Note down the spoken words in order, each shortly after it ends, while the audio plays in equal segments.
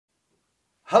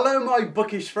Hello my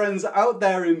bookish friends out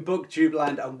there in booktube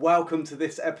land, and welcome to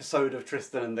this episode of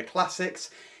Tristan and the Classics.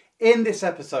 In this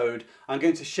episode I'm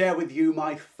going to share with you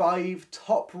my 5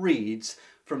 top reads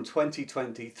from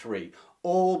 2023.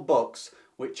 All books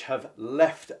which have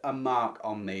left a mark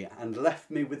on me and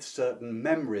left me with certain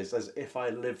memories as if I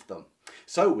lived them.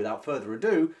 So without further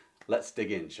ado, let's dig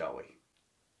in, shall we?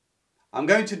 I'm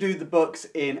going to do the books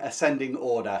in ascending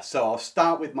order, so I'll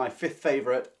start with my 5th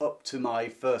favourite up to my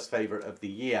 1st favourite of the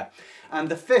year. And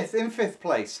the 5th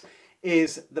place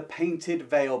is The Painted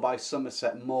Veil by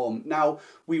Somerset Maugham. Now,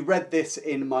 we read this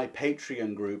in my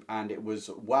Patreon group and it was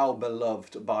well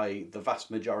beloved by the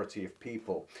vast majority of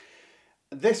people.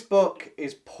 This book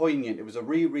is poignant. It was a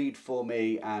reread for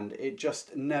me and it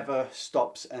just never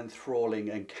stops enthralling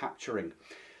and capturing.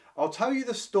 I'll tell you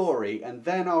the story and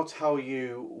then I'll tell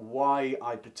you why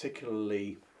I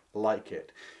particularly like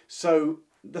it. So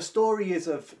the story is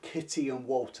of Kitty and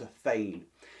Walter Thane.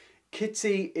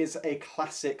 Kitty is a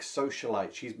classic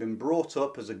socialite. She's been brought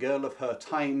up as a girl of her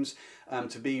times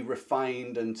to be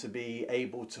refined and to be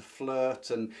able to flirt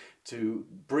and to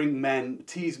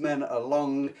tease men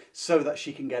along so that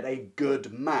she can get a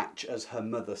good match, as her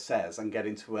mother says, and get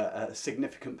into a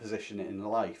significant position in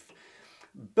life.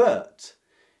 But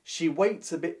she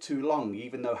waits a bit too long,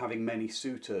 even though having many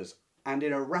suitors, and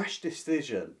in a rash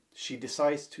decision, she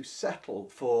decides to settle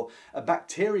for a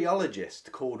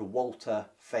bacteriologist called Walter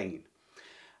Thane.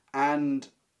 And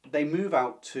they move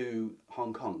out to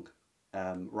Hong Kong,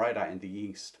 right out in the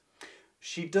east.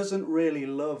 She doesn't really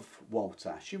love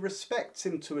Walter. She respects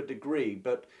him to a degree,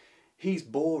 but he's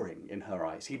boring in her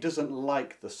eyes. He doesn't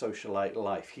like the socialite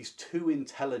life. He's too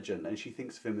intelligent and she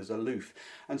thinks of him as aloof.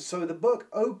 And so the book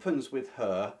opens with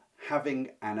her having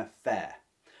an affair.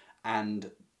 And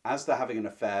as they're having an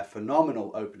affair,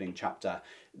 phenomenal opening chapter,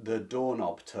 the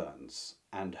doorknob turns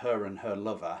and her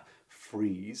lover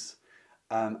freeze.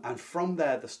 And from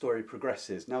there the story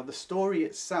progresses. Now the story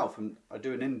itself, and I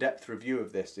do an in-depth review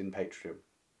of this in Patreon,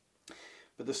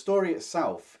 but the story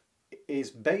itself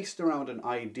is based around an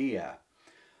idea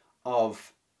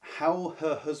of how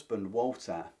her husband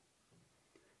Walter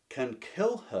can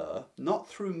kill her, not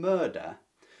through murder,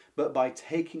 but by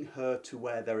taking her to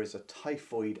where there is a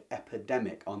typhoid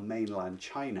epidemic on mainland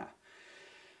China.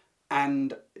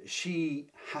 And she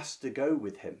has to go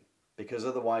with him because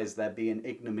otherwise there'd be an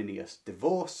ignominious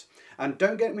divorce. And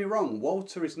don't get me wrong,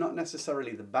 Walter is not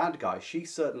necessarily the bad guy. She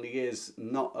certainly is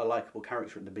not a likeable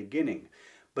character at the beginning.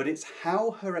 But it's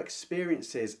how her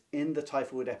experiences in the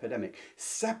typhoid epidemic,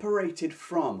 separated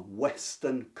from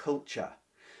Western culture,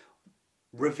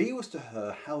 reveals to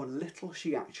her how little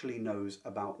she actually knows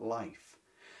about life,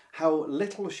 how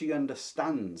little she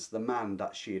understands the man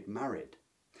that she had married,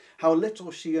 how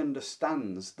little she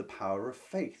understands the power of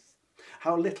faith,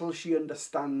 how little she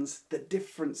understands the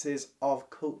differences of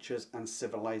cultures and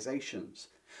civilizations.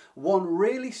 One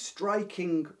really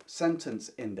striking sentence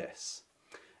in this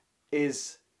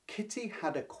is Kitty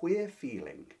had a queer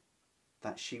feeling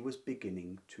that she was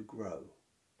beginning to grow.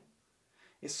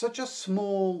 It's such a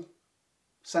small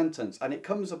sentence and it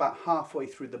comes about halfway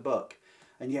through the book,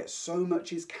 and yet so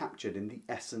much is captured in the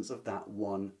essence of that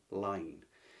one line.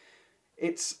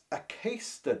 It's a case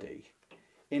study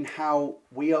in how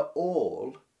we are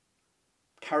all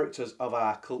characters of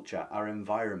our culture, our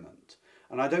environment.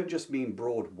 And I don't just mean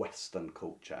broad Western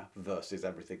culture versus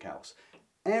everything else.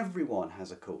 Everyone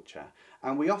has a culture,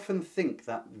 and we often think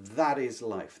that that is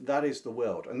life, that is the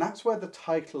world. And that's where the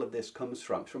title of this comes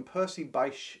from. It's from Percy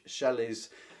Bysshe Shelley's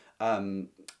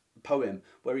poem,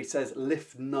 where he says,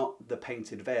 "Lift not the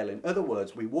painted veil." In other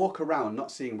words, we walk around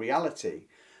not seeing reality,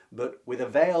 but with a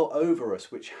veil over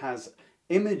us which has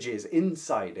images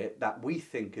inside it that we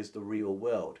think is the real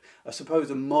world. I suppose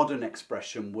a modern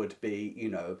expression would be,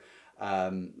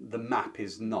 the map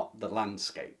is not the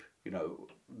landscape.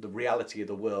 The reality of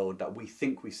the world that we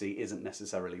think we see isn't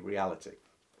necessarily reality.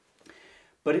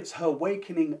 But it's her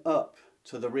wakening up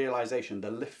to the realization,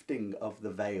 the lifting of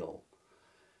the veil.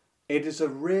 It is a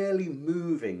really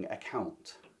moving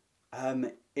account.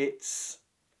 It's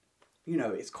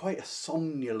quite a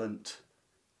somnolent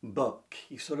book.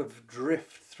 You sort of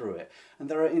drift through it, and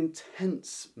there are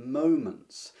intense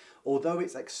moments, although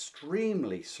it's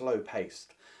extremely slow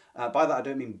paced. By that I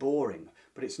don't mean boring,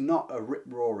 but it's not a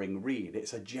rip-roaring read.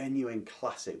 It's a genuine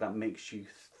classic that makes you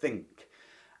think.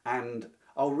 And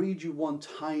I'll read you one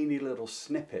tiny little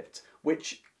snippet,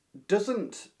 which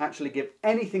doesn't actually give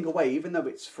anything away, even though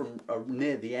it's from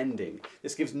near the ending.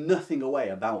 This gives nothing away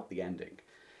about the ending.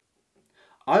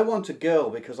 "I want a girl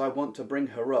because I want to bring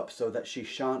her up so that she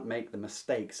shan't make the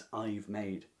mistakes I've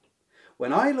made.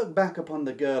 When I look back upon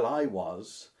the girl I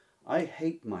was, I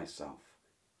hate myself.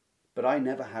 but I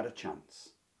never had a chance.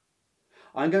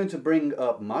 I'm going to bring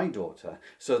up my daughter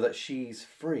so that she's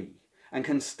free and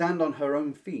can stand on her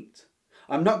own feet.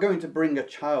 I'm not going to bring a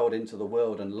child into the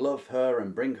world and love her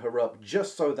and bring her up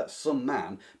just so that some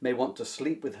man may want to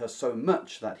sleep with her so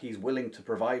much that he's willing to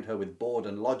provide her with board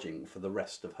and lodging for the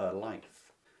rest of her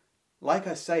life. Like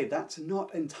I say, that's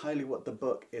not entirely what the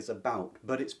book is about,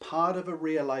 but it's part of a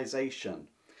realization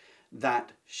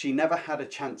that she never had a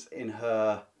chance in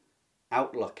her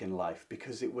outlook in life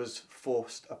because it was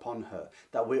forced upon her,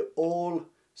 that we're all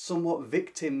somewhat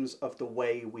victims of the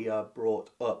way we are brought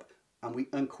up, and we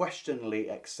unquestionably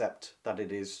accept that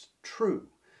it is true.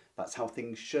 That's how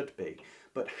things should be.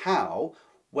 But how,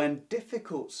 when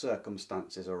difficult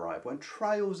circumstances arrive, when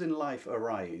trials in life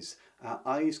arise, our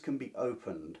eyes can be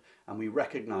opened and we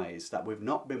recognise that we've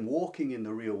not been walking in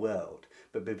the real world,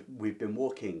 but we've been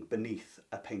walking beneath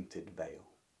a painted veil.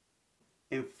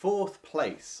 In fourth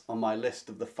place on my list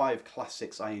of the 5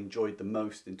 classics I enjoyed the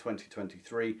most in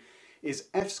 2023 is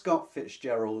F. Scott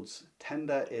Fitzgerald's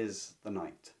Tender is the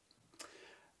Night.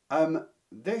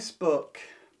 This book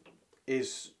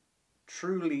is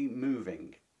truly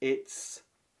moving. It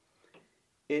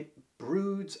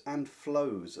broods and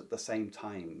flows at the same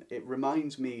time. It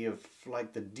reminds me of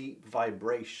like the deep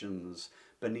vibrations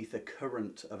beneath a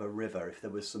current of a river if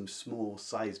there was some small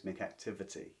seismic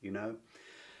activity, you know?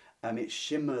 It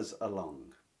shimmers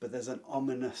along, but there's an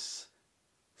ominous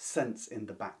sense in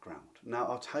the background. Now,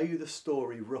 I'll tell you the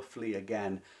story roughly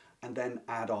again and then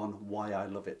add on why I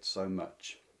love it so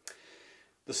much.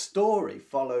 The story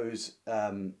follows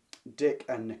Dick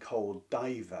and Nicole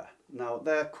Diver. Now,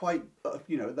 they're quite,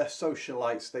 they're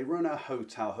socialites. They run a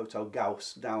Hotel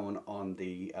Gauss, down on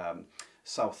the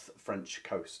South French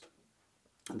coast,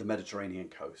 the Mediterranean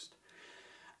coast.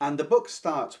 And the book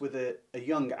starts with a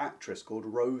young actress called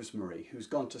Rosemary who's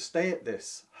gone to stay at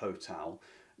this hotel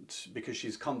because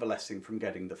she's convalescing from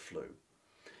getting the flu.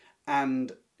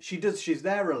 And she's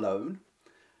there alone,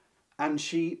 and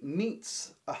she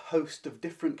meets a host of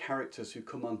different characters who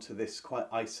come onto this quite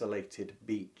isolated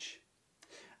beach.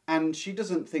 And she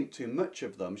doesn't think too much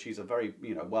of them. She's a very,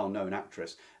 well-known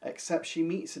actress, except she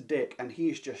meets Dick and he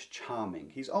is just charming.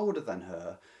 He's older than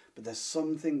her, but there's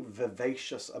something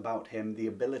vivacious about him, the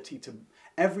ability to,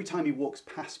 every time he walks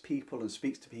past people and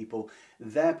speaks to people,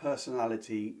 their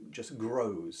personality just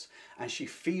grows. And she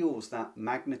feels that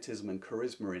magnetism and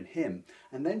charisma in him.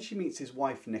 And then she meets his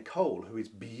wife, Nicole, who is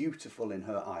beautiful in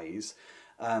her eyes,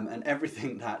 and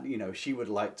everything that, she would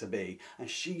like to be. And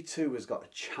she too has got a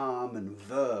charm and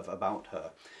verve about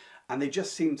her. And they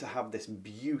just seem to have this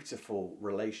beautiful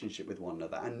relationship with one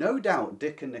another. And no doubt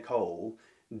Dick and Nicole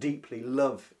deeply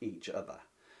love each other.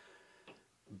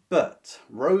 But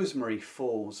Rosemary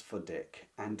falls for Dick,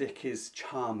 and Dick is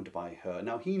charmed by her.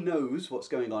 Now, he knows what's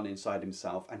going on inside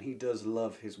himself, and he does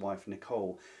love his wife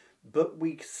Nicole. But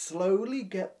we slowly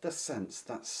get the sense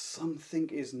that something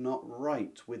is not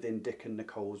right within Dick and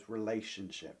Nicole's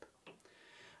relationship.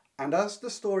 And as the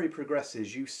story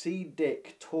progresses, you see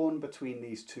Dick torn between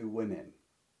these two women.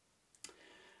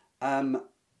 And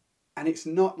it's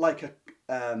not like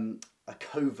a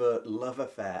covert love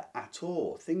affair at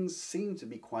all. Things seem to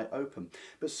be quite open.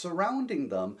 But surrounding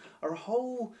them are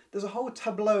there's a whole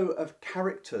tableau of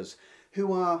characters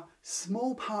who are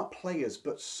small part players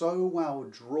but so well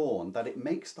drawn that it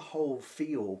makes the whole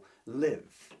feel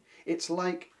live. It's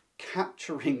like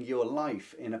capturing your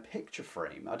life in a picture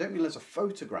frame. I don't mean as a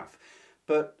photograph,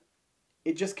 but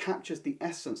it just captures the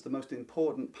essence, the most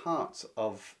important parts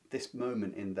of this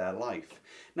moment in their life.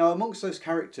 Now, amongst those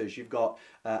characters, you've got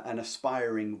an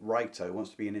aspiring writer who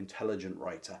wants to be an intelligent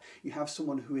writer. You have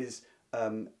someone who is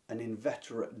an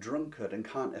inveterate drunkard and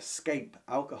can't escape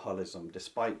alcoholism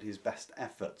despite his best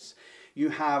efforts. You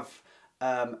have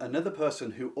another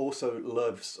person who also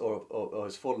loves or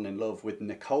has fallen in love with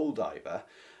Nicole Diver,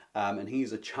 and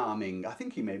he's a charming, I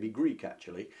think he may be Greek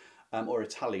actually, or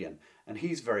Italian, and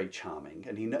he's very charming,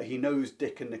 and he knows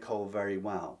Dick and Nicole very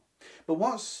well. But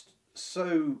what's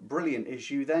so brilliant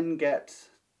is you then get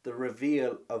the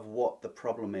reveal of what the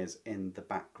problem is in the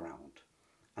background,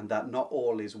 and that not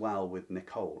all is well with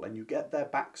Nicole, and you get their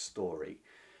backstory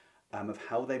of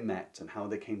how they met and how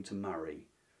they came to marry,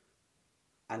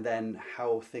 and then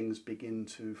how things begin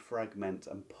to fragment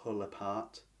and pull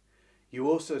apart. You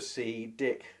also see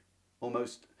Dick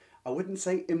almost, I wouldn't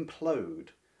say implode,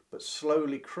 but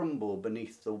slowly crumble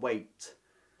beneath the weight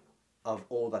of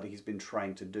all that he's been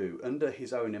trying to do, under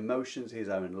his own emotions, his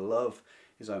own love,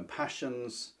 his own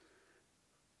passions.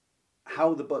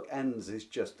 How the book ends is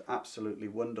just absolutely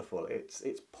wonderful. It's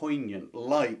poignant,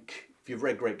 like if you've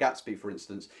read Great Gatsby, for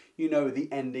instance, you know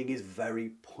the ending is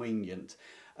very poignant.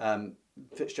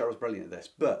 Fitzgerald's brilliant at this,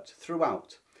 but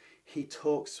throughout he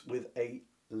talks with a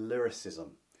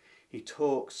lyricism. He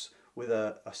talks with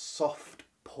a soft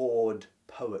poured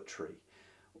poetry,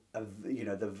 you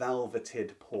know, the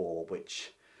velveted pour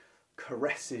which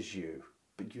caresses you,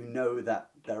 but you know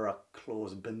that there are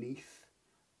claws beneath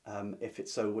if it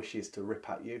so wishes to rip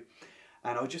at you.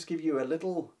 And I'll just give you a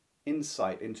little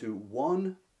insight into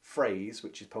one phrase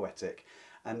which is poetic,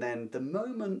 and then the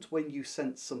moment when you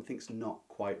sense something's not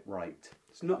quite right.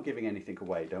 It's not giving anything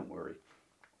away, don't worry.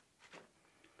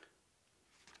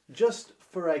 Just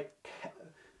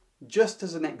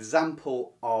as an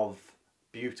example of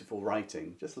beautiful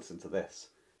writing, just listen to this.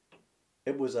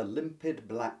 It was a limpid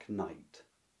black night,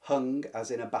 hung as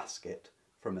in a basket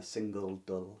from a single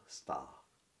dull star.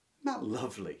 Isn't that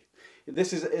lovely?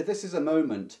 This is a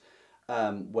moment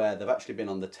where they've actually been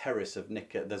on the terrace of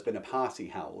Nick. There's been a party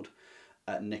held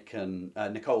at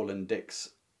Nicole and Dick's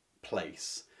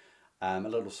place, a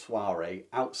little soiree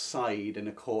outside in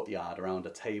a courtyard around a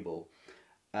table.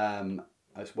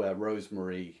 That's where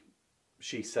Rosemary,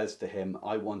 she says to him,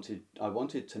 I wanted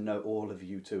to know all of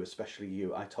you too, especially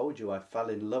you. I told you I fell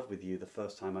in love with you the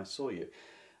first time I saw you.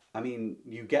 I mean,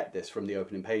 you get this from the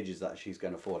opening pages that she's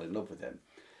going to fall in love with him.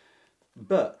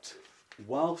 But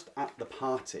whilst at the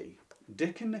party,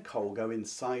 Dick and Nicole go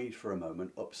inside for a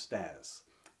moment upstairs.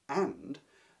 And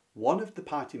one of the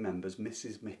party members,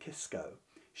 Mrs. McKisco,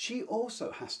 she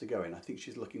also has to go in. I think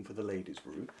she's looking for the ladies'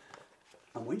 room.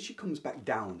 And when she comes back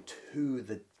down to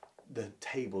the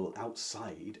table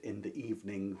outside in the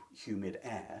evening humid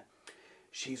air,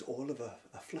 she's all of a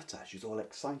flutter. She's all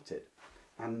excited.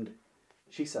 And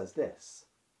she says this: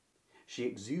 she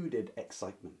exuded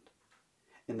excitement.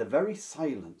 In the very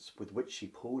silence with which she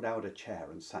pulled out a chair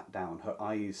and sat down, her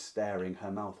eyes staring,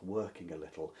 her mouth working a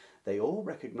little, they all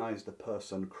recognised a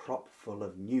person crop full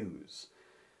of news.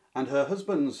 And her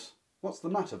husband's "What's the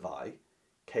matter, Vi?"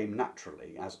 came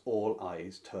naturally as all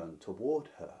eyes turned toward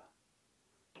her.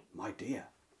 "My dear,"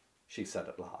 she said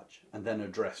at large, and then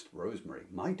addressed Rosemary.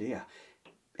 "My dear,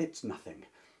 it's nothing.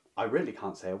 I really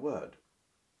can't say a word."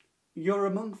 "You're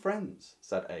among friends,"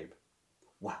 said Abe.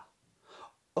 "Well,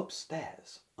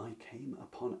 upstairs I came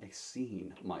upon a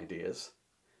scene, my dears."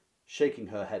 Shaking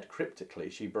her head cryptically,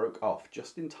 she broke off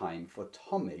just in time for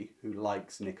Tommy, who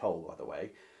likes Nicole, by the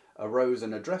way, arose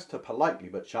and addressed her politely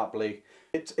but sharply.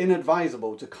 "It's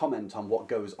inadvisable to comment on what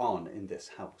goes on in this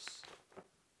house."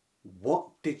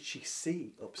 What did she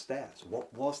see upstairs?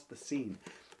 What was the scene?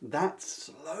 That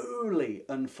slowly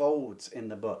unfolds in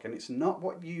the book, and it's not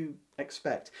what you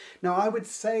expect. Now, I would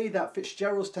say that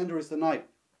Fitzgerald's Tender is the Night,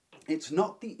 it's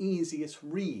not the easiest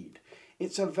read.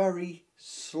 It's a very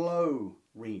slow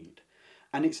read.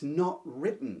 And it's not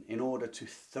written in order to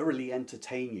thoroughly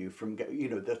entertain you from, you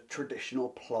know, the traditional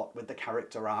plot with the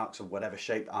character arcs of whatever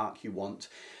shaped arc you want.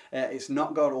 It's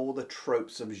not got all the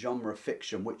tropes of genre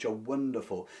fiction, which are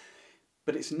wonderful.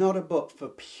 But it's not a book for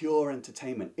pure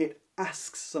entertainment. It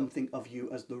asks something of you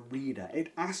as the reader.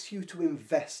 It asks you to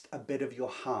invest a bit of your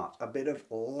heart, a bit of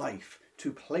life,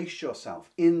 to place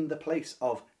yourself in the place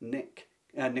of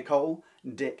Nicole,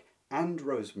 Dick, and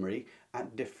Rosemary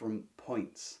at different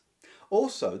points.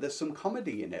 Also, there's some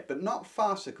comedy in it, but not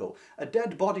farcical. A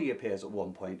dead body appears at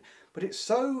one point, but it's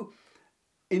so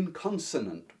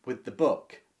inconsonant with the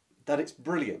book that it's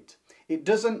brilliant. It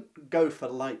doesn't go for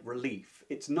light relief.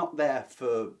 It's not there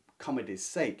for comedy's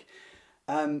sake.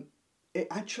 It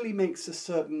actually makes a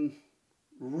certain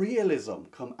realism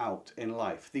come out in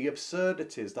life, the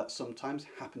absurdities that sometimes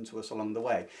happen to us along the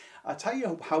way. I'll tell you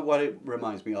what it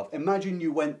reminds me of. Imagine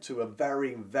you went to a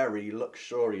very, very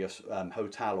luxurious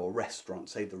hotel or restaurant,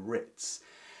 say the Ritz,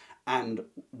 and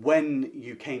when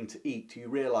you came to eat, you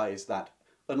realised that,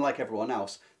 unlike everyone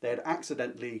else, they had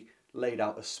accidentally laid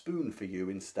out a spoon for you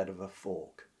instead of a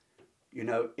fork. You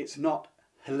know, it's not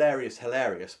hilarious,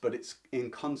 but it's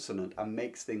inconsonant and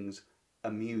makes things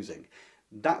amusing.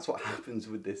 That's what happens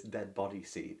with this dead body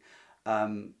scene.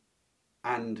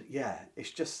 And yeah,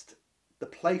 it's just the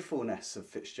playfulness of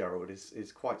Fitzgerald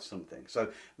is quite something.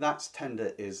 So that's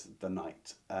Tender is the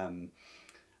Night.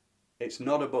 It's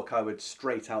not a book I would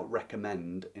straight out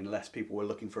recommend unless people were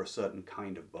looking for a certain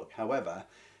kind of book. However,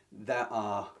 there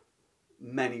are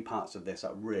many parts of this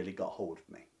that really got hold of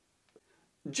me.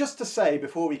 Just to say,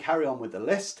 before we carry on with the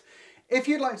list, if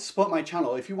you'd like to support my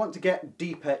channel, if you want to get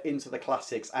deeper into the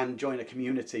classics and join a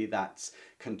community that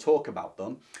can talk about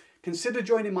them, consider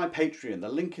joining my Patreon. The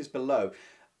link is below.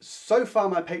 So far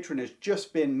my Patreon has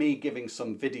just been me giving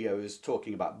some videos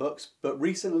talking about books, but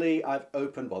recently I've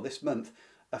opened, well this month,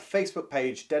 a Facebook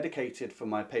page dedicated for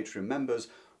my Patreon members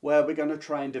where we're going to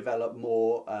try and develop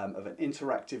more of an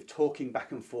interactive talking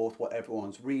back and forth, what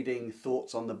everyone's reading,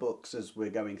 thoughts on the books as we're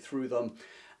going through them.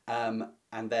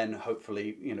 And then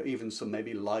hopefully, even some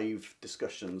maybe live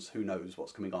discussions, who knows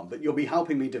what's coming on. But you'll be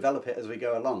helping me develop it as we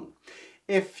go along.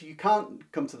 If you can't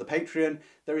come to the Patreon,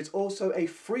 there is also a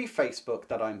free Facebook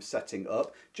that I'm setting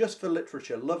up just for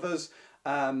literature lovers,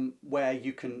 where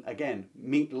you can, again,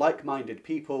 meet like-minded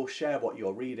people, share what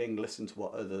you're reading, listen to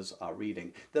what others are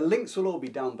reading. The links will all be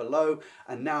down below.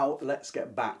 And now let's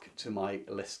get back to my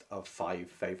list of 5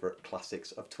 favourite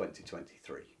classics of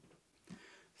 2023.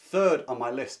 Third on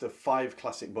my list of 5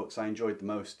 classic books I enjoyed the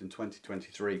most in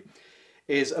 2023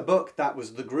 is a book that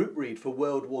was the group read for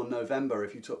World War November,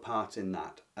 if you took part in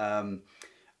that.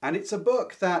 And it's a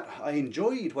book that I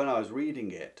enjoyed when I was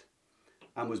reading it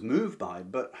and was moved by,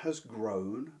 but has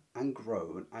grown and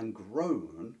grown and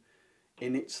grown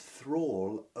in its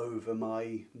thrall over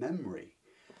my memory.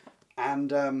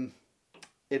 And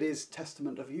it is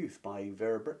Testament of Youth by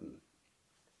Vera Brittain.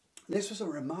 This was a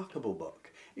remarkable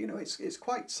book. It's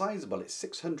quite sizable. It's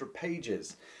 600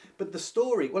 pages. But the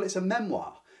story, well, it's a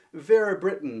memoir. Vera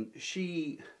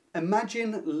Brittain,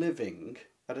 imagine living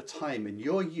at a time in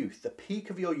your youth, the peak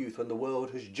of your youth, when the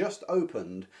world has just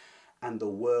opened and the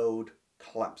world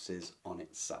collapses on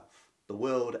itself. The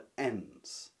world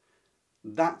ends.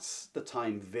 That's the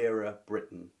time Vera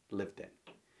Brittain lived in.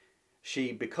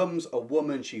 She becomes a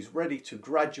woman. She's ready to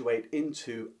graduate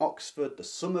into Oxford, the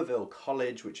Somerville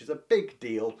College, which is a big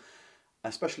deal,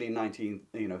 especially in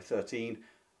 1913,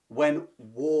 when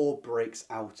war breaks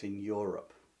out in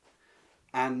Europe.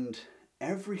 And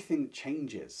everything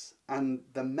changes. And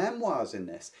the memoirs in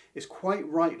this is quite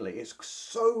rightly, it's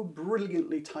so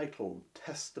brilliantly titled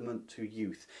Testament to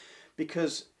Youth,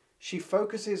 because she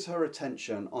focuses her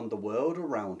attention on the world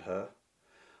around her,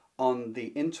 on the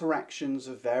interactions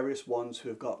of various ones who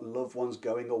have got loved ones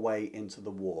going away into the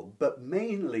war, but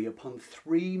mainly upon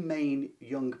 3 main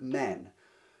young men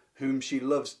whom she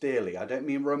loves dearly. I don't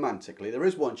mean romantically. There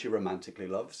is one she romantically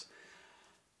loves.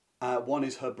 One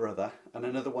is her brother, and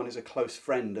another one is a close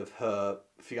friend of her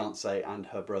fiancé and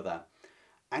her brother.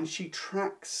 And she's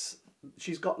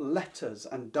got letters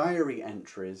and diary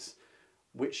entries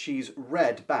which she's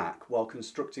read back while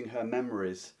constructing her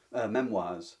memoirs.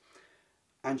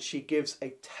 And she gives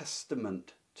a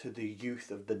testament to the youth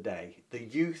of the day, the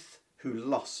youth who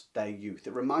lost their youth.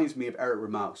 It reminds me of Eric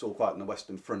Remarque's All Quiet on the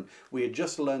Western Front. We had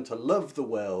just learned to love the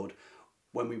world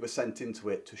when we were sent into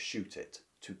it to shoot it,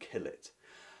 to kill it.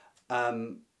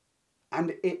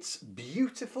 And it's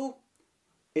beautiful,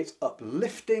 it's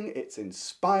uplifting, it's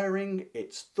inspiring,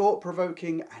 it's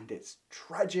thought-provoking, and it's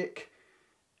tragic,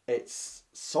 it's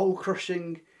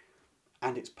soul-crushing,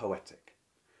 and it's poetic.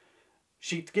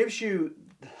 She gives you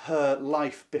her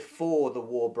life before the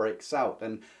war breaks out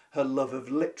and her love of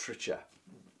literature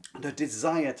and her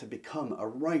desire to become a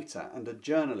writer and a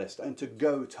journalist and to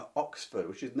go to Oxford,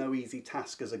 which is no easy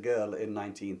task as a girl in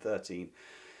 1913.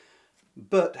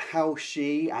 But how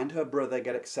she and her brother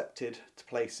get accepted to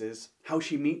places, how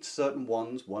she meets certain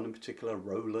ones, one in particular,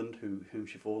 Roland, whom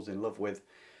she falls in love with.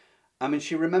 I mean,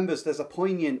 she remembers, there's a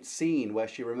poignant scene where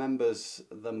she remembers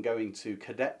them going to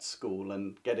cadet school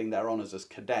and getting their honours as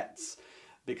cadets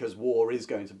because war is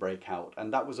going to break out.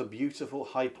 And that was a beautiful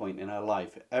high point in her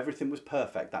life. Everything was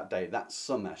perfect that day, that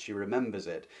summer. She remembers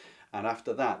it. And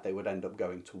after that, they would end up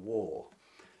going to war.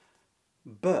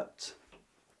 But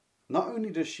not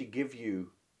only does she give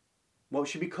you, well,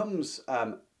 she becomes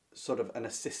sort of an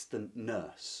assistant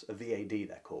nurse, a VAD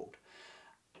they're called.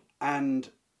 And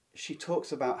she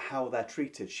talks about how they're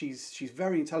treated. She's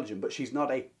very intelligent, but she's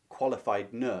not a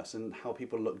qualified nurse, and how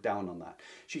people look down on that.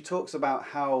 She talks about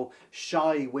how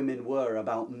shy women were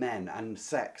about men and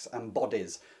sex and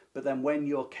bodies, but then when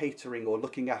you're catering or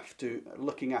looking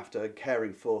after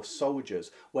caring for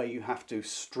soldiers, where you have to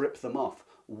strip them off,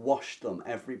 wash them,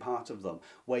 every part of them,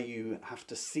 where you have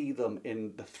to see them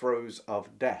in the throes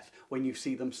of death, when you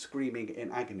see them screaming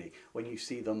in agony, when you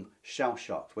see them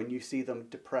shell-shocked, when you see them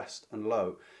depressed and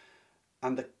low,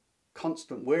 and the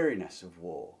constant weariness of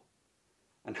war,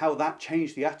 and how that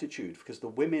changed the attitude, because the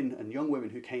women and young women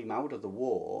who came out of the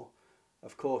war,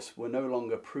 of course, were no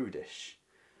longer prudish,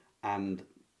 and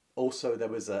also there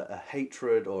was a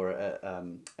hatred or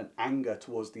an anger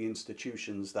towards the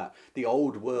institutions, that the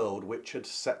old world which had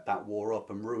set that war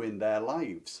up and ruined their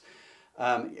lives.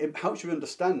 It helps you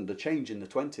understand the change in the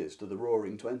 20s to the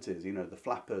roaring 20s, you know, the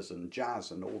flappers and jazz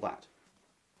and all that.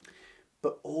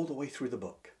 But all the way through the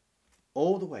book,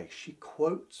 all the way, she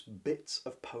quotes bits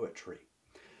of poetry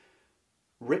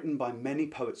written by many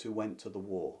poets who went to the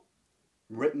war,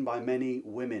 written by many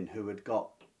women who had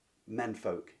got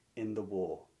menfolk in the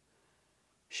war.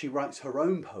 she writes her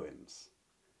own poems.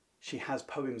 She has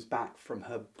poems back from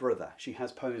her brother. She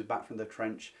has poems back from the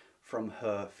trench from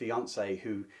her fiancé,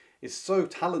 who is so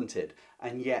talented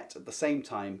and yet at the same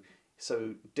time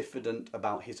so diffident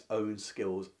about his own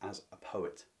skills as a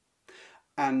poet.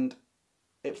 And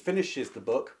it finishes the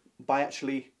book by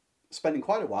actually spending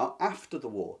quite a while after the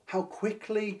war. How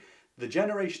quickly the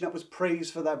generation that was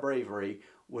praised for their bravery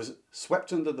was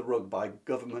swept under the rug by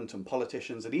government and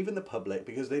politicians and even the public,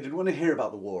 because they didn't want to hear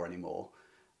about the war anymore.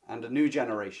 And a new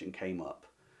generation came up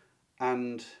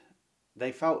and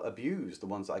they felt abused, the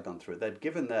ones that had gone through it. They'd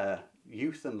given their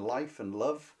youth and life and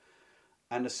love,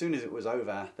 and as soon as it was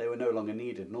over, they were no longer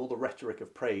needed, and all the rhetoric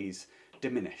of praise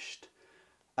diminished.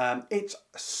 It's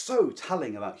so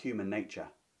telling about human nature.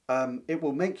 It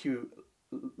will make you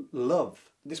love.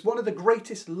 This one of the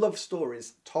greatest love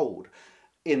stories told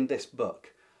in this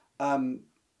book.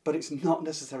 But it's not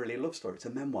necessarily a love story, it's a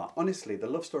memoir. Honestly, the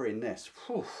love story in this,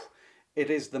 it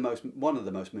is one of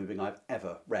the most moving I've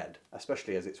ever read,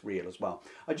 especially as it's real as well.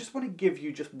 I just want to give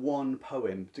you just one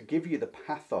poem to give you the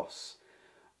pathos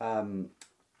of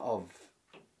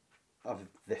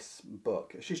this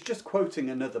book. She's just quoting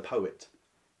another poet.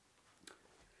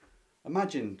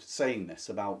 Imagine saying this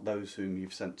about those whom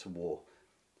you've sent to war.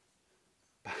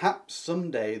 Perhaps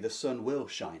someday the sun will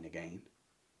shine again,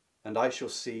 and I shall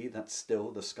see that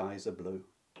still the skies are blue,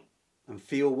 and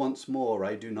feel once more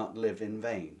I do not live in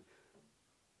vain,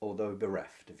 although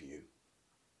bereft of you.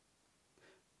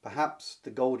 Perhaps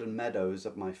the golden meadows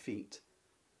at my feet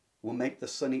will make the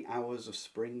sunny hours of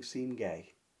spring seem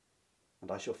gay,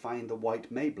 and I shall find the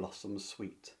white may blossoms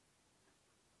sweet,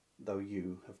 though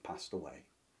you have passed away.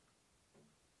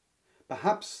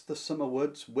 Perhaps the summer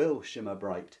woods will shimmer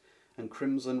bright, and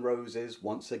crimson roses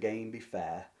once again be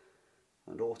fair,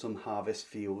 and autumn harvest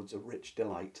fields a rich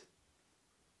delight,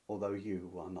 although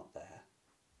you are not there.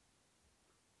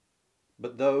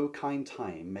 But though kind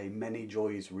time may many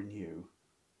joys renew,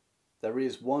 there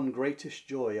is one greatest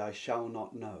joy I shall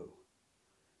not know,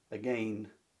 again,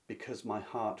 because my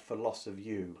heart for loss of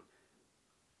you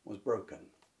was broken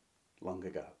long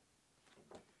ago.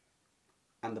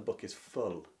 And the book is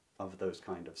full of those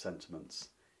kind of sentiments.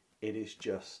 It is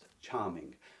just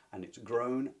charming, and it's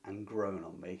grown and grown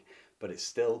on me, but it's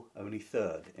still only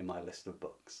third in my list of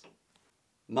books.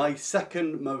 My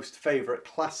second most favourite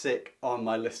classic on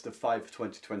my list of 5 for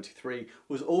 2023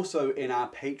 was also in our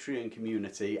Patreon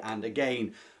community, and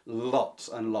again, lots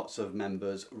and lots of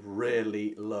members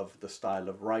really love the style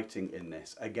of writing in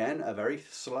this. Again, a very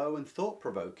slow and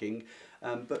thought-provoking,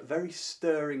 but very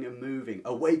stirring and moving,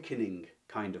 awakening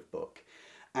kind of book.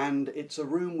 And it's A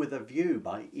Room with a View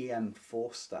by E.M.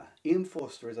 Forster. E.M.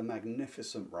 Forster is a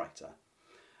magnificent writer.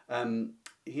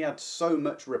 He had so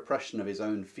much repression of his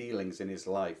own feelings in his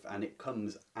life, and it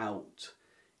comes out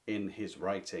in his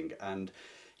writing, and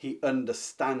he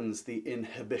understands the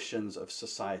inhibitions of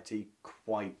society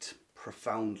quite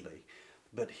profoundly,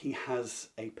 but he has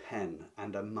a pen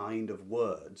and a mind of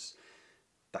words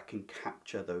that can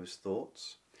capture those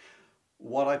thoughts.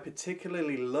 What I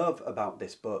particularly love about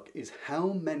this book is how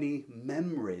many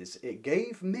memories it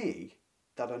gave me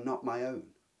that are not my own.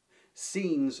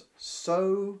 Scenes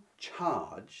so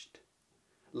charged,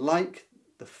 like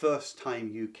the first time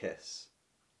you kiss,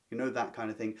 you know, that kind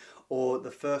of thing, or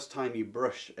the first time you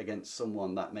brush against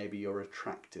someone that maybe you're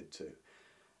attracted to,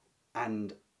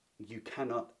 and you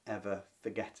cannot ever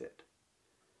forget it.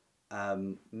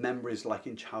 Memories like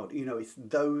in childhood, you know, it's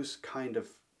those kind of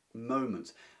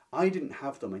moments. I didn't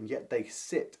have them, and yet they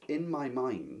sit in my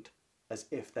mind as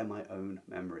if they're my own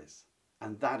memories.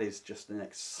 And that is just an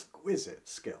exquisite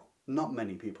skill. Not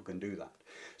many people can do that.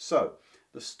 So,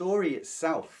 the story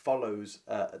itself follows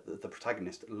the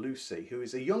protagonist, Lucy, who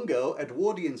is a young girl,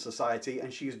 Edwardian society,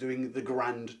 and she's doing the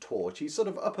grand tour. She's sort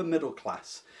of upper middle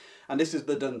class. And this is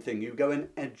the done thing. You go and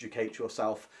educate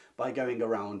yourself by going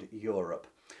around Europe.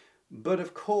 But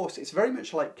of course, it's very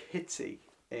much like Kitty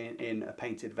in A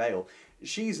Painted Veil.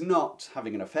 She's not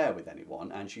having an affair with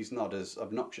anyone, and she's not as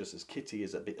obnoxious as Kitty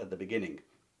is at the beginning.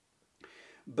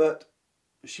 But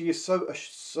she is so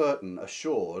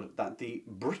assured that the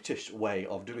British way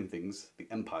of doing things, the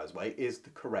Empire's way, is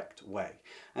the correct way.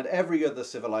 And every other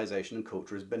civilization and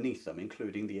culture is beneath them,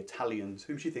 including the Italians,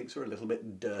 who she thinks are a little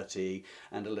bit dirty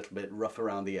and a little bit rough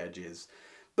around the edges.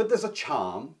 But there's a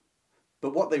charm.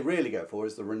 But what they really go for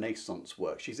is the Renaissance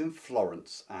work. She's in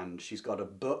Florence, and she's got a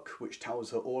book which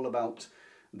tells her all about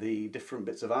the different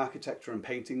bits of architecture and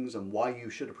paintings and why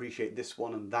you should appreciate this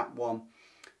one and that one.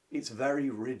 It's very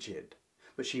rigid.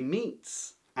 But she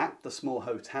meets at the small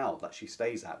hotel that she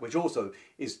stays at, which also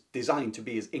is designed to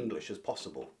be as English as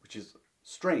possible, which is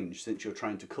strange since you're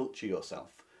trying to culture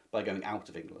yourself. by going out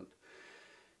of England.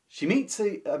 She meets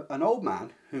an old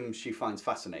man whom she finds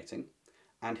fascinating,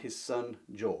 and his son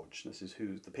George. This is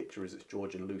who the picture is. It's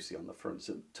George and Lucy on the front.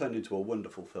 So it turned into a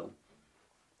wonderful film.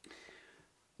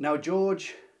 Now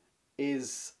George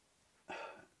is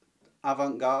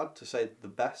avant-garde, to say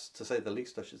the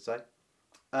least, I should say.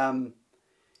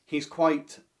 He's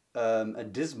quite a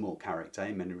dismal character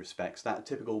in many respects. That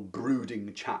typical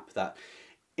brooding chap that,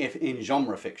 if in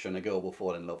genre fiction, a girl will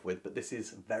fall in love with. But this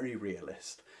is very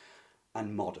realist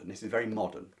and modern. This is very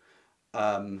modern.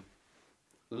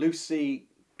 Lucy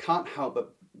can't help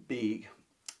but be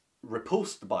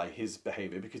repulsed by his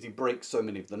behaviour because he breaks so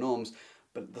many of the norms,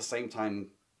 but at the same time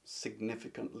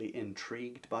significantly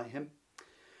intrigued by him.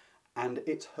 And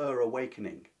it's her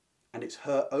awakening, and it's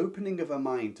her opening of her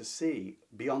mind to see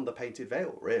beyond the painted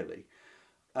veil, really,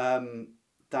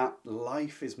 that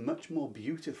life is much more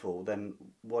beautiful than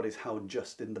what is held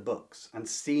just in the books, and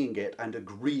seeing it and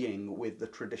agreeing with the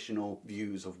traditional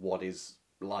views of what is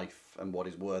life and what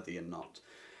is worthy and not.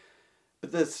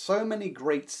 But there's so many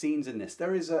great scenes in this.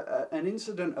 There is an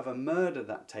incident of a murder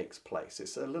that takes place.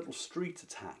 It's a little street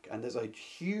attack, and there's a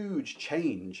huge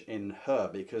change in her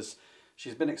because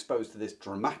she's been exposed to this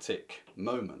dramatic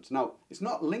moment. Now, it's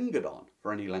not lingered on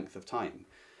for any length of time,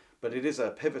 but it is a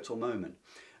pivotal moment.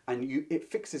 And it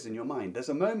fixes in your mind. There's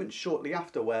a moment shortly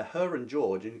after where her and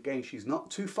George, and again, she's not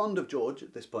too fond of George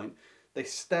at this point, they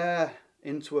stare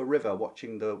into a river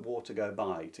watching the water go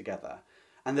by together.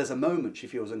 And there's a moment she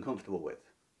feels uncomfortable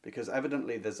with, because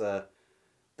evidently there's that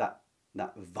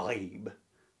vibe,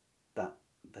 that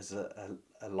there's a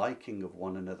liking of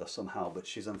one another somehow, but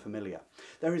she's unfamiliar.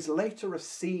 There is later a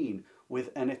scene with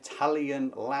an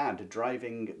Italian lad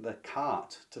driving the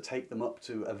cart to take them up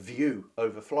to a view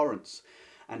over Florence.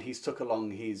 And he's took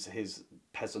along his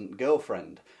peasant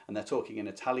girlfriend, and they're talking in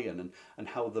Italian, and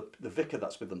how the vicar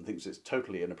that's with them thinks it's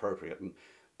totally inappropriate.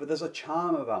 But there's a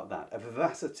charm about that, a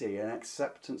vivacity, an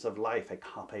acceptance of life, a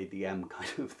carpe diem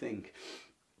kind of thing.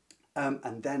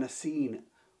 And then a scene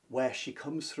where she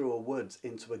comes through a woods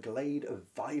into a glade of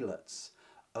violets,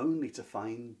 only to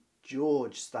find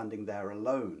George standing there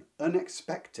alone,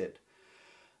 unexpected.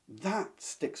 That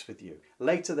sticks with you.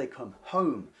 Later they come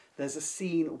home. There's a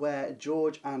scene where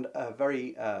George and a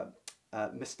very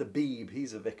Mr. Beebe,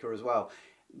 he's a vicar as well,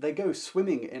 they go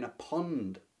swimming in a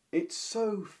pond. It's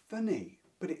so funny,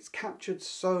 but it's captured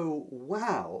so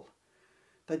well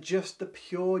that just the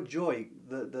pure joy,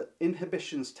 the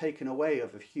inhibitions taken away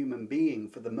of a human being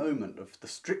for the moment, of the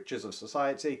strictures of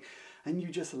society, and you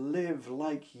just live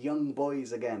like young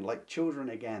boys again, like children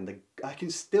again. I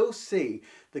can still see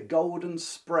the golden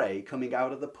spray coming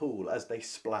out of the pool as they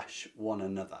splash one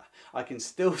another. I can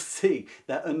still see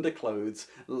their underclothes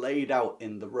laid out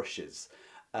in the rushes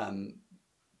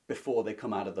before they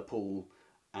come out of the pool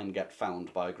and get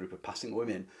found by a group of passing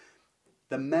women.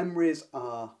 The memories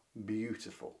are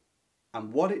beautiful.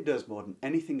 And what it does more than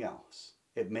anything else,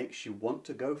 it makes you want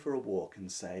to go for a walk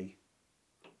and say,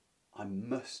 I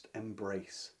must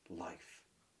embrace life.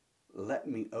 Let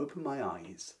me open my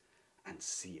eyes and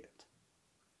see it.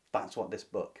 That's what this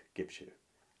book gives you.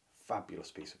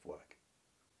 Fabulous piece of work.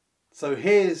 So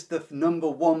here's the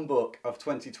 #1 book of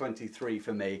 2023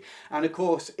 for me. And of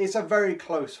course, it's a very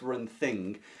close run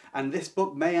thing. And this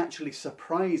book may actually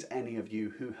surprise any of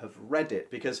you who have read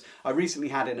it, because I recently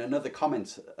had in another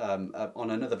comment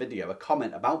on another video, a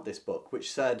comment about this book,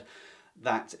 which said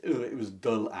that it was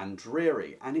dull and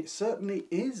dreary. And it certainly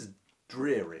is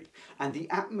dreary. And the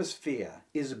atmosphere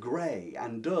is grey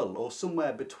and dull, or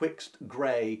somewhere betwixt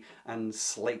grey and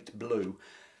slate blue.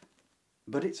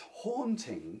 But it's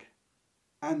haunting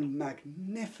and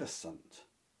magnificent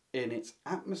in its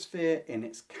atmosphere, in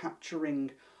its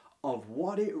capturing of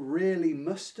what it really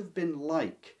must have been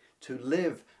like to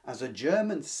live as a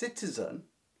German citizen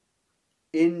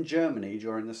in Germany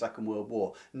during the Second World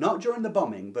War. Not during the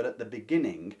bombing, but at the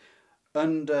beginning,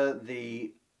 under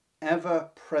the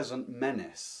ever-present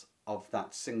menace of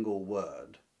that single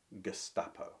word,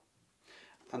 Gestapo.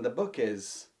 And the book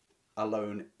is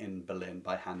Alone in Berlin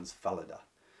by Hans Fallada.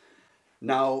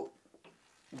 Now,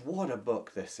 what a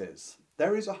book this is.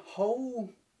 There is a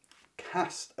whole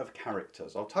cast of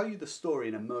characters. I'll tell you the story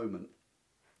in a moment.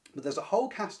 But there's a whole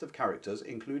cast of characters,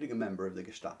 including a member of the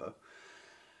Gestapo.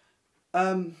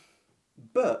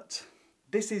 But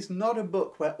this is not a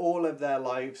book where all of their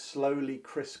lives slowly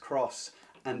crisscross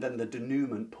and then the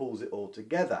denouement pulls it all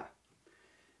together.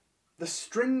 The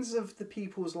strings of the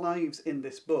people's lives in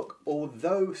this book,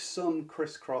 although some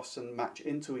crisscross and match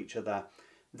into each other,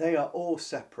 they are all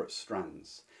separate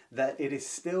strands. That it is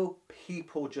still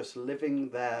people just living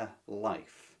their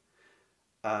life.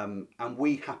 and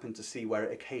we happen to see where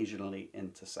it occasionally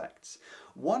intersects.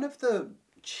 One of the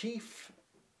chief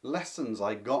lessons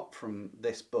I got from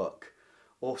this book,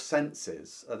 or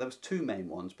senses, there was two main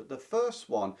ones, but the first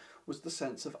one was the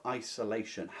sense of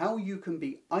isolation. How you can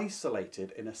be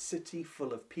isolated in a city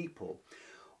full of people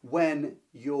when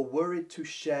you're worried to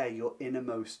share your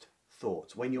innermost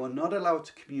thoughts, when you're not allowed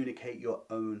to communicate your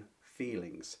own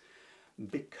feelings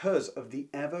because of the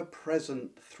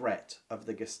ever-present threat of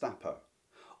the Gestapo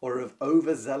or of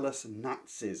overzealous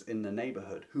Nazis in the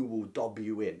neighbourhood who will dob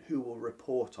you in, who will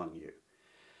report on you.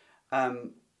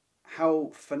 How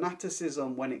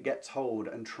fanaticism, when it gets hold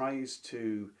and tries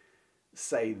to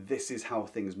say this is how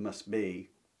things must be,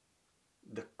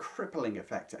 the crippling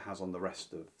effect it has on the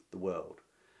rest of the world.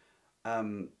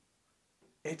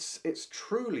 It's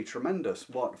truly tremendous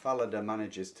what Fallada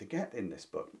manages to get in this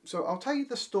book. So I'll tell you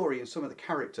the story and some of the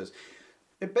characters.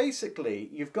 Basically,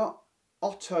 you've got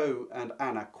Otto and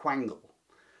Anna Quangle,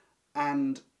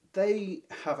 and they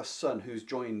have a son who's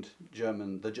joined the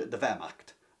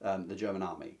Wehrmacht, the German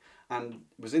army, and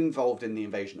was involved in the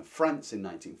invasion of France in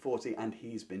 1940, and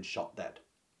he's been shot dead.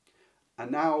 And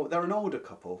now they're an older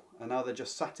couple, and now they're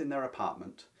just sat in their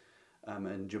apartment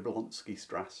in Jablonski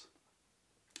Strasse,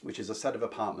 which is a set of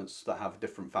apartments that have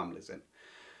different families in.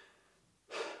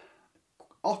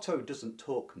 Otto doesn't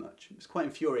talk much. It's quite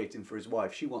infuriating for his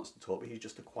wife. She wants to talk, but he's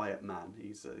just a quiet man.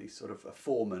 He's sort of a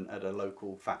foreman at a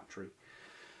local factory.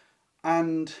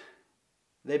 And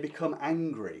they become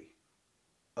angry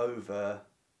over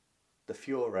the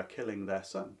Führer killing their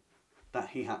son, that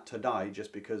he had to die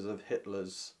just because of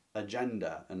Hitler's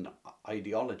agenda and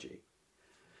ideology.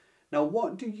 Now,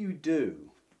 what do you do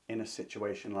in a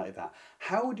situation like that?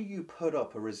 How do you put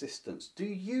up a resistance? Do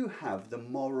you have the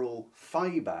moral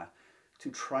fibre to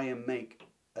try and make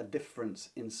a difference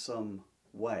in some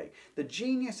way? The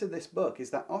genius of this book is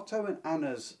that Otto and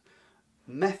Anna's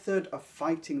method of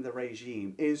fighting the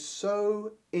regime is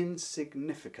so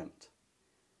insignificant.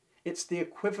 It's the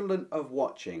equivalent of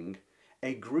watching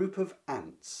a group of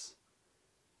ants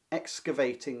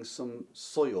excavating some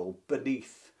soil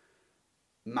beneath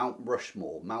Mount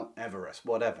Rushmore, Mount Everest,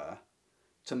 whatever,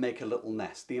 to make a little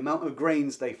nest. The amount of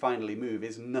grains they finally move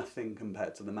is nothing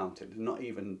compared to the mountain. Not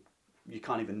even, you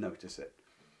can't even notice it.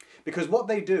 Because what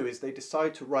they do is they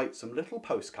decide to write some little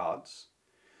postcards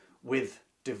with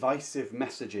divisive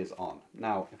messages on.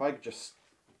 Now, if I just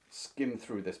skim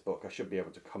through this book, I should be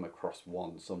able to come across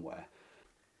one somewhere.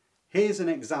 Here's an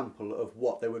example of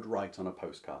what they would write on a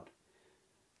postcard.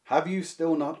 Have you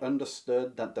still not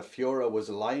understood that the Führer was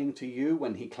lying to you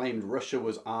when he claimed Russia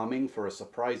was arming for a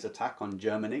surprise attack on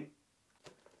Germany?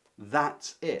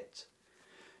 That's it.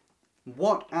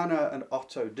 What Anna and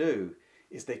Otto do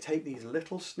is they take these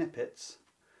little snippets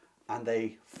and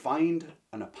they find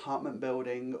an apartment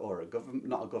building or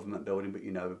not a government building, but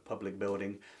a public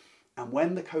building. And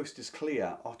when the coast is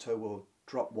clear, Otto will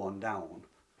drop one down,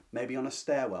 maybe on a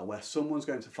stairwell where someone's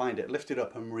going to find it, lift it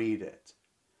up and read it.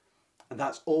 And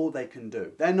that's all they can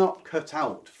do. They're not cut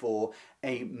out for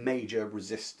a major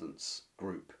resistance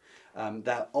group.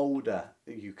 They're older,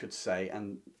 you could say,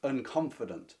 and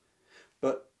unconfident.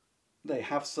 But they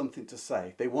have something to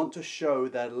say. They want to show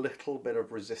their little bit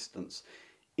of resistance,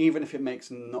 even if it makes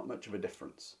not much of a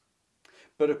difference.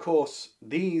 But of course,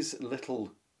 these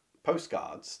little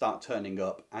postcards start turning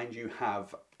up, and you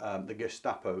have the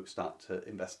Gestapo start to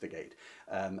investigate.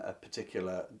 A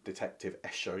particular detective,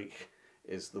 Escherich,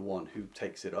 is the one who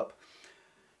takes it up,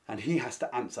 and he has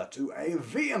to answer to a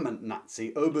vehement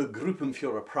Nazi,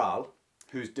 Obergruppenführer Prahl,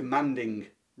 who's demanding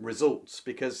results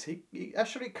because he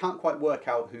actually can't quite work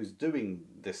out who's doing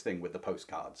this thing with the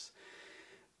postcards.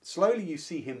 Slowly you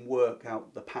see him work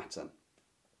out the pattern,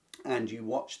 and you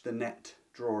watch the net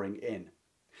drawing in.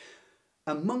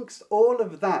 Amongst all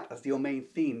of that as your main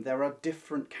theme, there are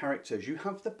different characters. You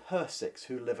have the Persics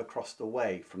who live across the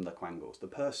way from the Quangles. The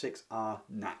Persics are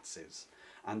Nazis,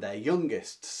 and their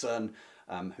youngest son,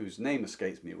 whose name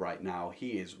escapes me right now,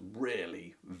 he is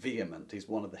really vehement. He's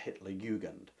one of the Hitler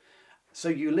Jugend. So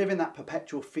you live in that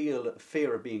perpetual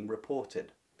fear of being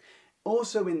reported.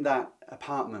 Also in that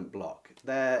apartment block,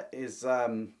 there is,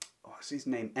 what's his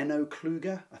name? Enno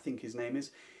Kluger, I think his name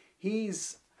is.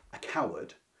 He's a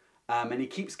coward. And he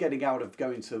keeps getting out of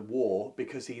going to war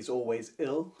because he's always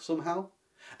ill somehow.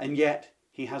 And yet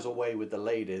he has a way with the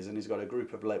ladies, and he's got a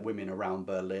group of women around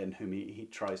Berlin whom he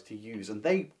tries to use. And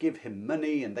they give him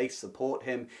money and they support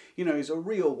him. He's a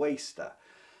real waster.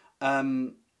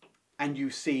 And you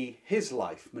see his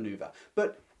life manoeuvre.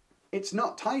 But it's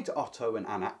not tied to Otto and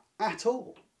Anna at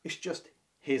all. It's just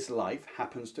his life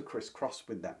happens to crisscross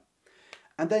with them.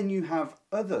 And then you have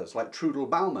others like Trudel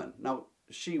Baumann. Now,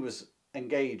 she was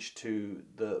engaged to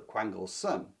the Quangle's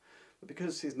son. But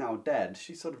because he's now dead,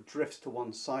 she sort of drifts to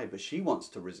one side, but she wants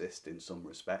to resist in some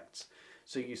respects.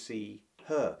 So you see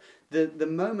her. The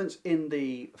moments in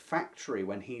the factory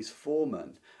when he's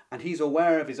foreman, and he's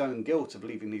aware of his own guilt of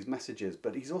leaving these messages,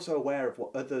 but he's also aware of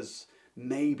what others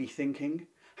may be thinking,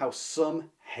 how some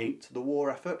hate the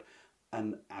war effort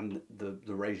and the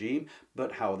regime,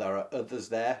 but how there are others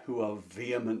there who are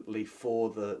vehemently for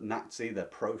the Nazi, they're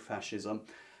pro-fascism.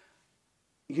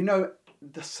 You know,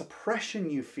 the suppression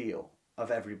you feel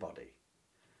of everybody.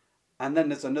 And then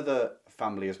there's another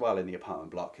family as well in the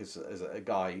apartment block. Is a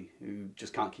guy who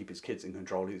just can't keep his kids in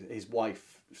control. His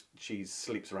wife, she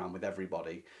sleeps around with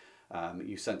everybody.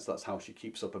 You sense that's how she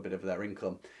keeps up a bit of their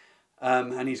income.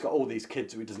 And he's got all these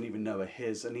kids who he doesn't even know are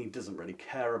his, and he doesn't really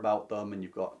care about them. And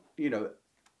you've got, you know,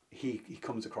 he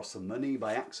comes across some money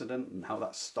by accident and how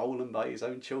that's stolen by his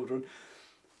own children.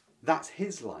 That's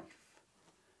his life.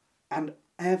 And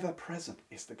ever present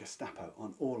is the Gestapo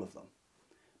on all of them.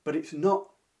 But it's not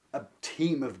a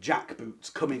team of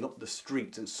jackboots coming up the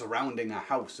street and surrounding a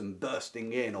house and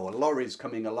bursting in, or lorries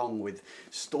coming along with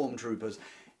stormtroopers.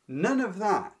 None of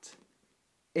that.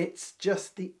 It's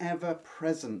just the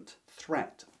ever-present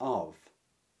threat of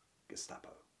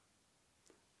Gestapo.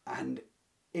 And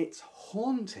it's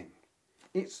haunting.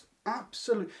 It's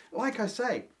absolute. Like I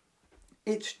say,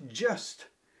 it's just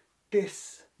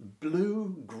this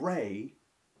blue-grey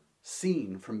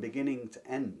scene from beginning to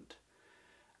end,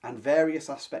 and various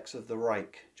aspects of the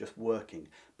Reich just working.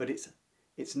 But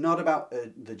it's not about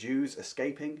the Jews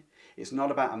escaping. It's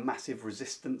not about a massive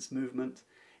resistance movement.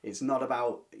 It's not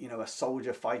about, you know, a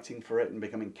soldier fighting for it and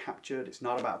becoming captured. It's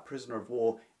not about a prisoner of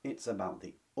war. It's about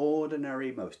the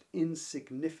ordinary, most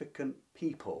insignificant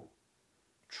people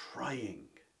trying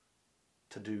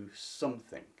to do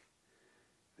something,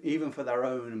 even for their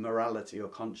own morality or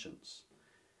conscience,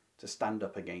 to stand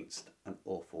up against an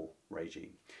awful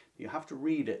regime. You have to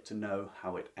read it to know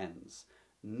how it ends.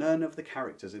 None of the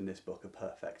characters in this book are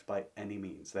perfect by any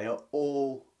means. They are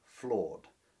all flawed,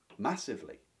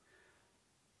 massively.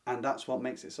 And that's what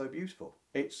makes it so beautiful.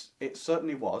 It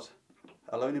certainly was,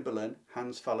 Alone in Berlin,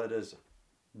 Hans Fallada's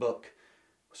book,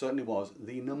 certainly was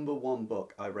the #1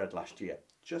 book I read last year.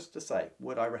 Just to say,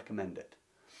 would I recommend it?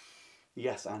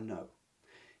 Yes and no.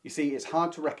 You see, it's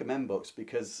hard to recommend books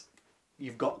because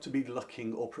you've got to be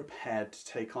looking or prepared to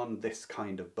take on this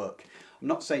kind of book. I'm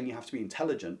not saying you have to be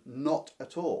intelligent, not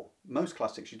at all. Most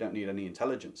classics you don't need any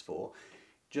intelligence for,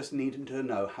 just needing to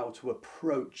know how to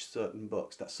approach certain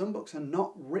books. That some books are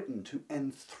not written to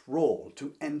enthrall,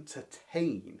 to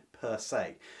entertain per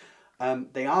se.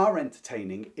 They are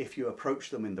entertaining if you approach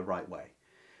them in the right way,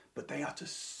 but they are to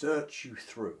search you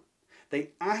through.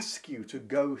 They ask you to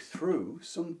go through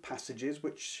some passages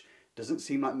which doesn't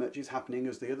seem like much is happening,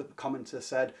 as the other commenter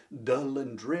said, dull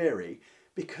and dreary,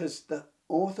 because the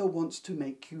author wants to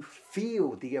make you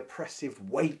feel the oppressive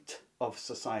weight of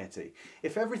society.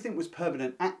 If everything was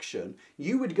permanent action,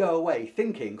 you would go away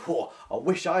thinking, oh, I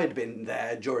wish I had been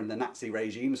there during the Nazi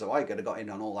regime so I could have got in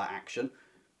on all that action.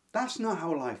 That's not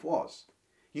how life was.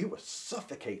 You were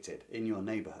suffocated in your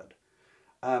neighbourhood.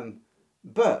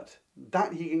 But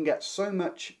that you can get so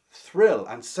much thrill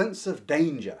and sense of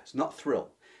danger, it's not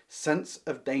thrill, sense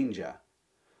of danger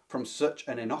from such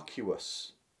an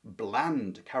innocuous,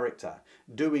 bland character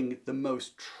doing the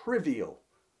most trivial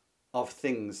of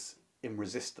things in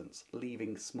resistance,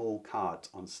 leaving small cards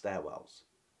on stairwells.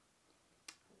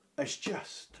 It's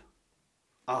just,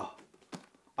 I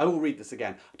will read this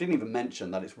again. I didn't even mention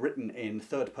that it's written in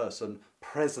third person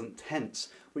present tense,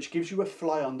 which gives you a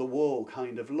fly on the wall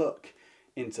kind of look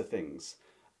into things.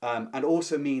 And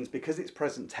also means, because it's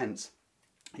present tense,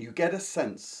 you get a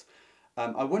sense.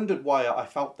 I wondered why I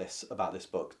felt this about this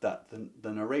book, that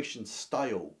the narration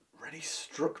style really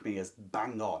struck me as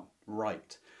bang on,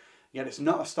 right. Yet it's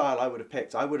not a style I would have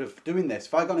picked. I would have, doing this,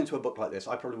 if I got into a book like this,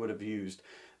 I probably would have used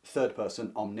third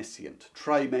person omniscient.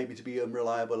 Try maybe to be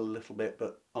unreliable a little bit,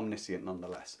 but omniscient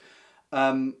nonetheless.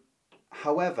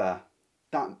 However,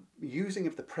 that using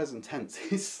of the present tense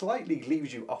slightly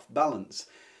leaves you off balance,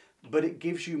 but it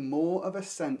gives you more of a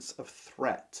sense of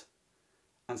threat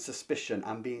and suspicion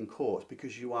and being caught,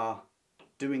 because you are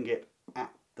doing it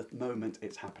at the moment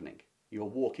it's happening. You're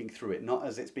walking through it, not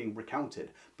as it's being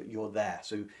recounted, but you're there.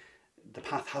 So the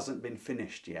path hasn't been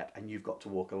finished yet and you've got to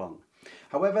walk along.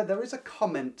 However, there is a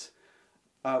comment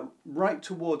right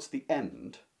towards the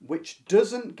end which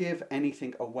doesn't give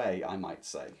anything away, I might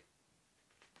say.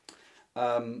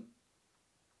 But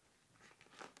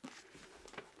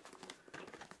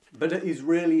it is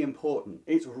really important.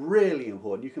 It's really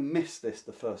important. You can miss this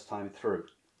the first time through.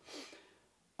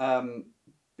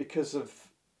 Because of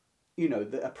you know,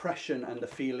 the oppression and the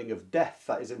feeling of death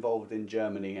that is involved in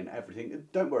Germany and everything.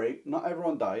 Don't worry, not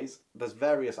everyone dies. There's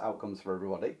various outcomes for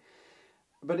everybody.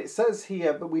 But it says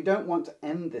here, but we don't want to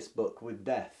end this book with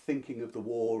death, thinking of the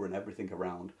war and everything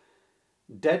around.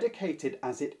 Dedicated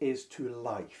as it is to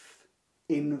life,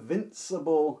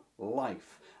 invincible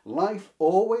life. Life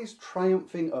always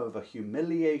triumphing over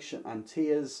humiliation and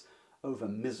tears, over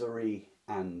misery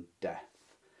and death.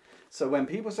 So when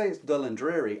people say it's dull and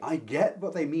dreary, I get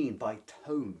what they mean by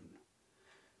tone.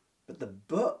 But the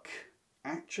book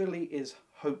actually is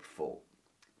hopeful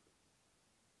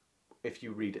if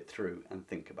you read it through and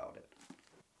think about it.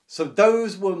 So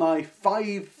those were my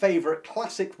 5 favourite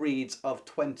classic reads of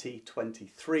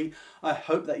 2023. I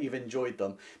hope that you've enjoyed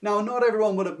them. Now, not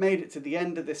everyone would have made it to the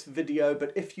end of this video,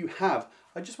 but if you have,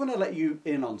 I just want to let you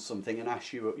in on something and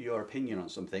ask you your opinion on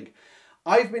something.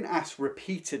 I've been asked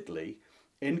repeatedly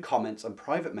in comments and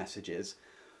private messages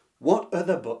what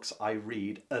other books I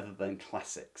read other than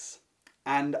classics.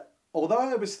 And although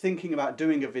I was thinking about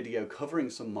doing a video covering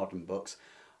some modern books,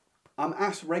 I'm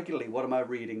asked regularly what am I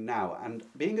reading now, and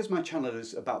being as my channel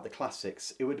is about the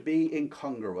classics, it would be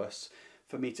incongruous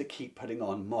for me to keep putting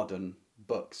on modern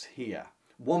books here.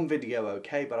 One video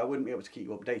okay, but I wouldn't be able to keep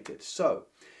you updated. So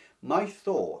my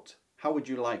thought, how would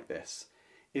you like this,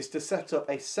 is to set up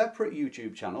a separate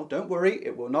YouTube channel. Don't worry,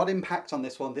 it will not impact on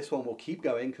this one. This one will keep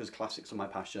going because classics are my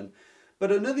passion.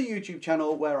 But another YouTube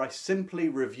channel where I simply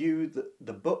review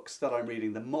the books that I'm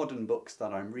reading, the modern books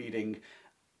that I'm reading,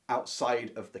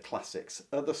 outside of the classics.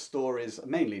 Other stories,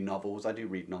 mainly novels. I do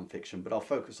read non-fiction, but I'll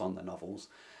focus on the novels,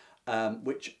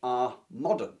 which are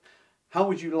modern. How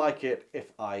would you like it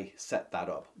if I set that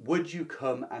up? Would you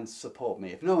come and support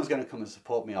me? If no one's going to come and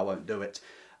support me, I won't do it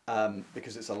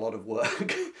because it's a lot of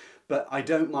work. But I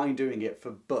don't mind doing it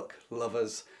for book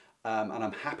lovers. And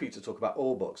I'm happy to talk about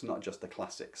all books, not just the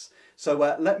classics. So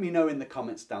let me know in the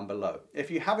comments down below.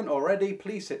 If you haven't already,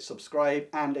 please hit subscribe.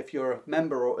 And if you're a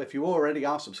member or if you already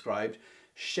are subscribed,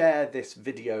 share this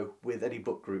video with any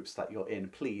book groups that you're in,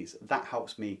 please. That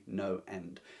helps me no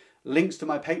end. Links to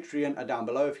my Patreon are down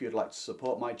below if you'd like to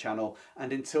support my channel.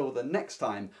 And until the next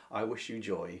time, I wish you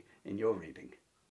joy in your reading.